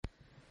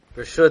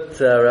Reshut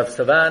Rav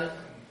Saban,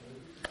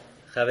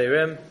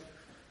 Chaverim.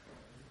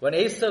 When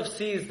Esav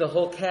sees the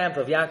whole camp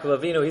of Yaakov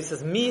Avinu, he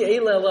says, Mi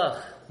eila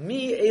lach,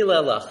 mi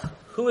eila lach.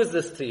 Who is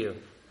this to you?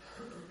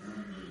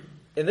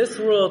 In this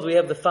world, we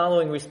have the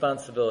following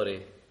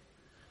responsibility.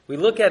 We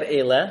look at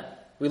eila,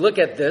 we look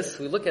at this,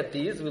 we look at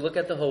these, we look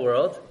at the whole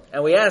world,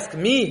 and we ask,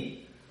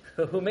 me,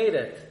 who made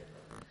it?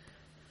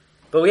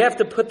 But we have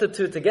to put the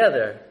two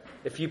together.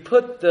 If you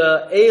put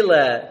the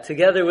eila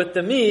together with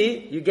the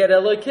me, you get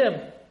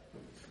Elokim.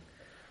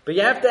 But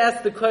you have to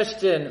ask the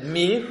question,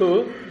 me,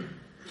 who?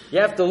 You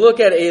have to look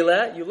at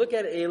Eila, you look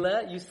at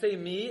Eila, you say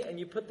me, and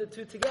you put the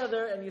two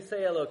together, and you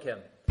say Elokim.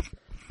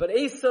 But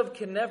Esav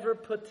can never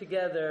put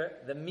together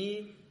the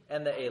me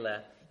and the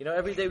Eila. You know,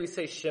 every day we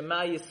say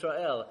Shema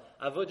Yisrael.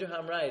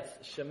 Avudraham writes,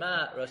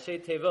 Shema,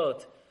 Rashi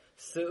Tevot,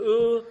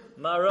 Se'u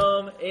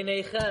Marom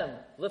Einechem.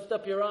 Lift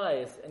up your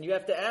eyes, and you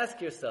have to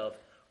ask yourself,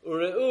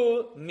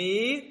 Ure'u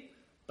mi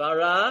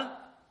bara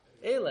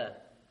Eila.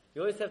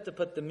 You always have to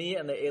put the me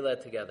and the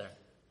Eila together.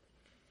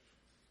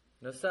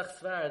 Nosach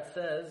Svard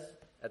says,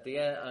 at the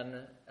end,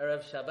 on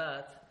Erev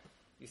Shabbat,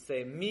 you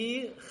say,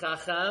 Mi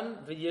chacham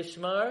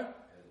v'yishmar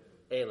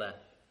eila.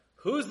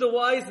 Who's the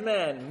wise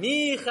man?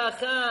 Mi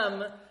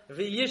chacham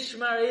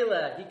v'yishmar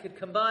eila. He could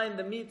combine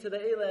the mi to the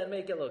eila and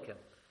make Elokim.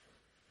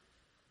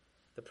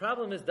 The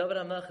problem is, David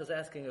HaMelech is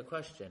asking a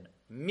question.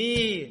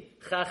 Mi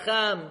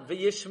chacham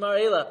v'yishmar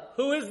eila.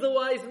 Who is the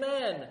wise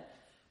man?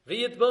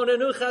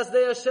 V'yitbonenu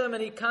chazdei Hashem.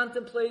 And he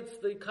contemplates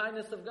the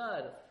kindness of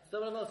God.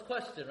 David HaMelech's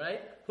question,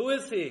 right? Who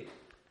is he?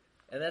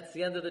 And that's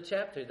the end of the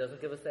chapter. He doesn't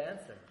give us the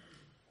answer.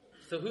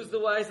 So who's the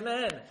wise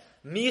man?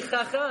 Mi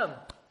chacham.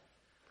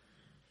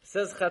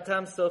 Says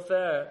Chatam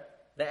Sofer,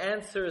 the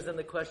answer is in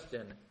the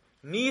question.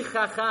 Mi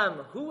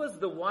chacham. Who was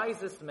the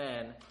wisest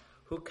man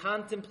who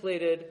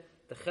contemplated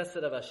the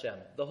chesed of Hashem?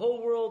 The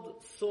whole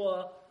world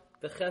saw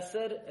the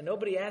chesed and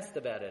nobody asked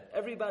about it.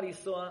 Everybody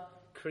saw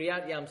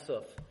Kriyat Yam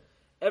Suf.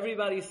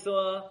 Everybody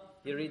saw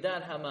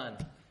Yeridat Haman.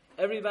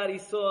 Everybody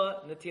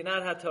saw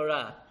Netinat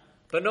HaTorah.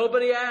 But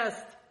nobody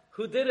asked,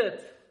 who did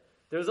it?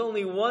 There's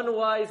only one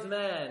wise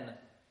man.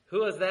 Who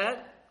was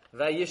that?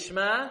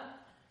 Vayishma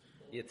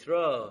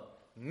Yitro.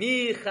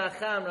 Mi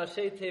Chacham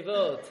Rashi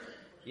Tevot.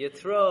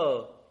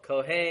 Yitro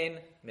Kohen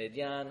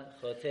Midyan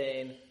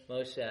Chotein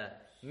Moshe.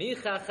 Mi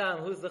Chacham.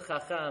 Who's the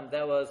Chacham?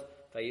 That was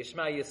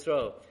Vayishma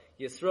Yisro.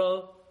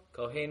 Yisro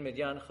Kohen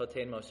Midyan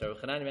Chotein Moshe.